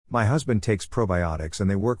My husband takes probiotics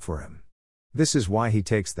and they work for him. This is why he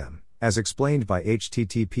takes them, as explained by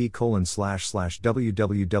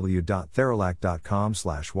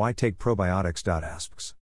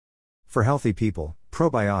http://www.theralac.com/whytakeprobiotics.asks. For healthy people,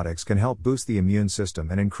 probiotics can help boost the immune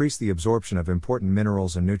system and increase the absorption of important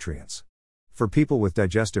minerals and nutrients. For people with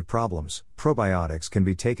digestive problems, probiotics can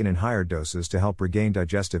be taken in higher doses to help regain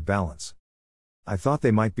digestive balance. I thought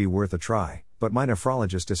they might be worth a try, but my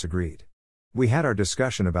nephrologist disagreed. We had our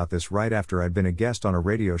discussion about this right after I'd been a guest on a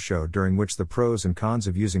radio show during which the pros and cons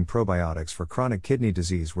of using probiotics for chronic kidney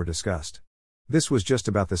disease were discussed. This was just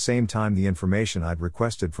about the same time the information I'd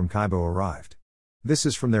requested from Kybo arrived. This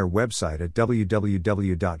is from their website at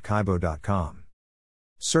www.kybo.com.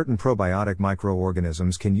 Certain probiotic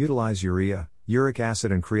microorganisms can utilize urea, uric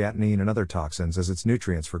acid and creatinine and other toxins as its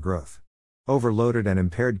nutrients for growth. Overloaded and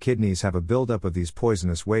impaired kidneys have a buildup of these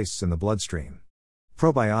poisonous wastes in the bloodstream.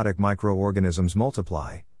 Probiotic microorganisms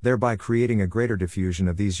multiply, thereby creating a greater diffusion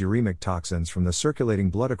of these uremic toxins from the circulating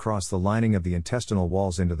blood across the lining of the intestinal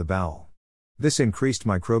walls into the bowel. This increased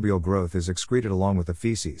microbial growth is excreted along with the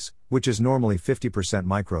feces, which is normally 50%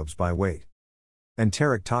 microbes by weight.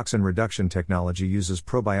 Enteric toxin reduction technology uses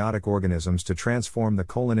probiotic organisms to transform the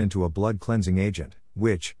colon into a blood cleansing agent,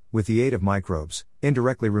 which, with the aid of microbes,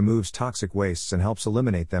 indirectly removes toxic wastes and helps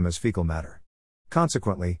eliminate them as fecal matter.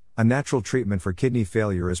 Consequently, a natural treatment for kidney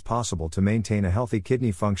failure is possible to maintain a healthy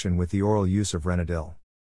kidney function with the oral use of Renadil.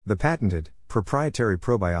 The patented, proprietary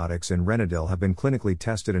probiotics in Renadil have been clinically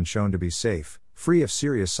tested and shown to be safe, free of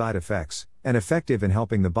serious side effects, and effective in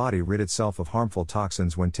helping the body rid itself of harmful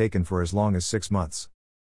toxins when taken for as long as 6 months.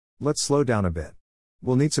 Let's slow down a bit.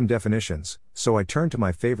 We'll need some definitions, so I turn to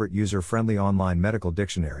my favorite user-friendly online medical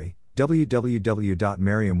dictionary,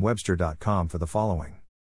 www.merriam-webster.com, for the following.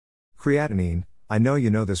 Creatinine, I know you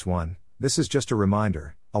know this one, this is just a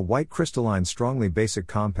reminder, a white crystalline strongly basic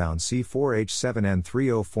compound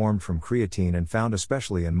C4H7N3O formed from creatine and found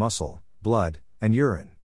especially in muscle, blood, and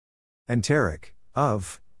urine. Enteric,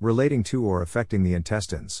 of, relating to or affecting the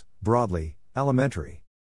intestines, broadly, alimentary.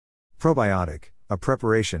 Probiotic, a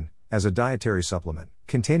preparation, as a dietary supplement,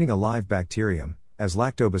 containing a live bacterium, as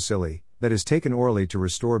lactobacilli, that is taken orally to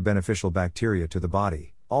restore beneficial bacteria to the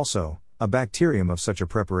body, also, a bacterium of such a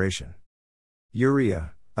preparation.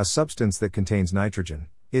 Urea, a substance that contains nitrogen,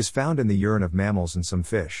 is found in the urine of mammals and some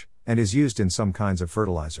fish, and is used in some kinds of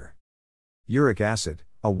fertilizer. Uric acid,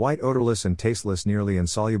 a white odorless and tasteless nearly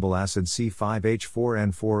insoluble acid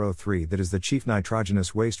C5H4N4O3 that is the chief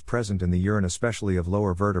nitrogenous waste present in the urine especially of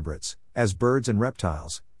lower vertebrates, as birds and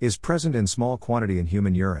reptiles, is present in small quantity in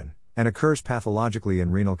human urine, and occurs pathologically in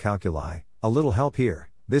renal calculi. A little help here.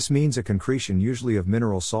 This means a concretion usually of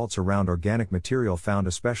mineral salts around organic material found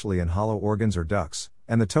especially in hollow organs or ducts,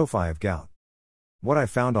 and the tophi of gout. What I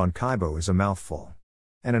found on Kybo is a mouthful.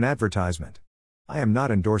 And an advertisement. I am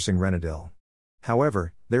not endorsing Renadil.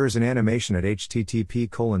 However, there is an animation at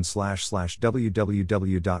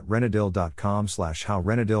http://www.renadil.com/how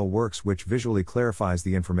Renadil works which visually clarifies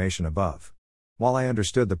the information above. While I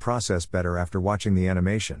understood the process better after watching the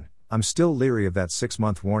animation, I'm still leery of that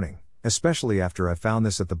 6-month warning, especially after I found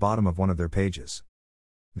this at the bottom of one of their pages.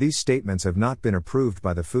 These statements have not been approved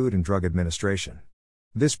by the Food and Drug Administration.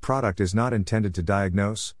 This product is not intended to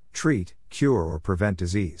diagnose, treat, cure or prevent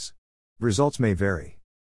disease. Results may vary.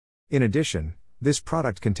 In addition, this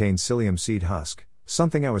product contains psyllium seed husk,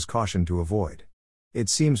 something I was cautioned to avoid. It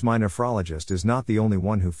seems my nephrologist is not the only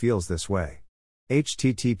one who feels this way.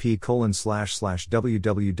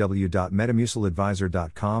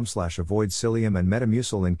 http://www.metamuciladvisor.com/avoid psyllium and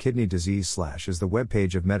Metamucil in kidney disease/ is the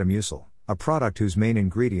webpage of Metamucil, a product whose main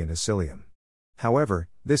ingredient is psyllium. However,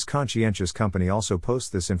 this conscientious company also posts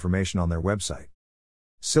this information on their website.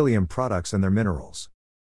 Psyllium products and their minerals.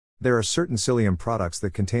 There are certain psyllium products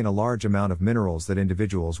that contain a large amount of minerals that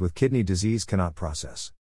individuals with kidney disease cannot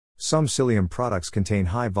process. Some psyllium products contain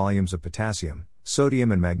high volumes of potassium,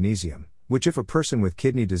 sodium and magnesium, which if a person with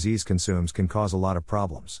kidney disease consumes can cause a lot of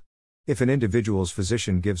problems. If an individual's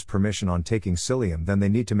physician gives permission on taking psyllium, then they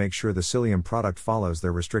need to make sure the psyllium product follows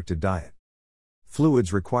their restricted diet.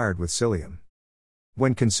 Fluids required with psyllium.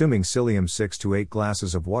 When consuming psyllium, 6 to 8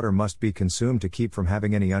 glasses of water must be consumed to keep from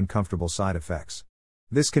having any uncomfortable side effects.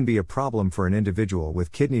 This can be a problem for an individual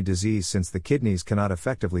with kidney disease since the kidneys cannot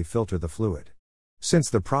effectively filter the fluid. Since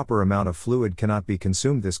the proper amount of fluid cannot be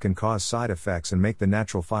consumed, this can cause side effects and make the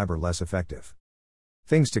natural fiber less effective.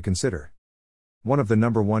 Things to consider. One of the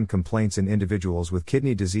number one complaints in individuals with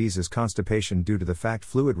kidney disease is constipation due to the fact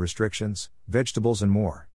fluid restrictions, vegetables and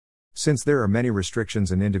more. Since there are many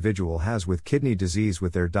restrictions an individual has with kidney disease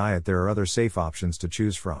with their diet, there are other safe options to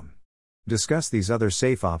choose from. Discuss these other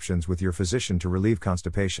safe options with your physician to relieve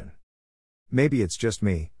constipation. Maybe it's just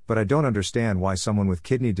me, but I don't understand why someone with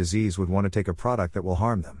kidney disease would want to take a product that will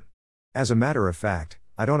harm them. As a matter of fact,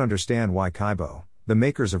 I don't understand why Kaibo, the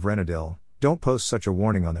makers of Renadil, don't post such a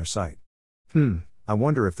warning on their site. I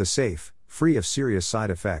wonder if the safe, free of serious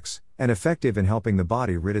side effects, and effective in helping the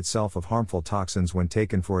body rid itself of harmful toxins when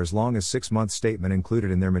taken for as long as 6 months statement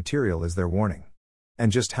included in their material is their warning.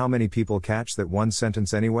 And just how many people catch that one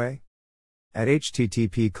sentence anyway? At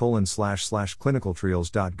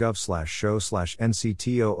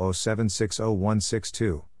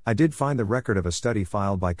http://clinicaltrials.gov/show/NCT007606162, I did find the record of a study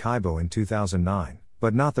filed by Kaibo in 2009,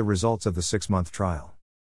 but not the results of the 6-month trial.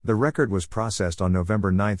 The record was processed on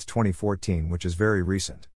November 9, 2014, which is very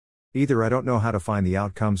recent. Either I don't know how to find the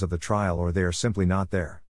outcomes of the trial or they are simply not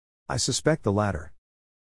there. I suspect the latter.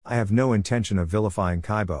 I have no intention of vilifying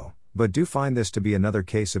Kaibo, but do find this to be another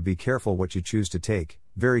case of be careful what you choose to take,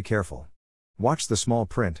 very careful. Watch the small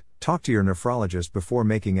print, talk to your nephrologist before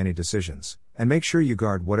making any decisions, and make sure you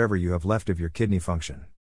guard whatever you have left of your kidney function.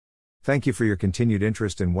 Thank you for your continued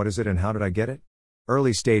interest in What Is It and How Did I Get It?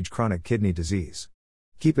 Early stage chronic kidney disease.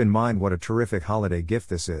 Keep in mind what a terrific holiday gift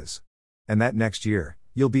this is. And that next year,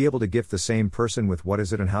 you'll be able to gift the same person with What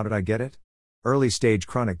Is It and How Did I Get It? Early stage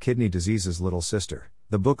chronic kidney disease's little sister,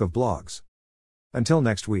 the Book of Blogs. Until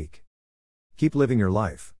next week. Keep living your life.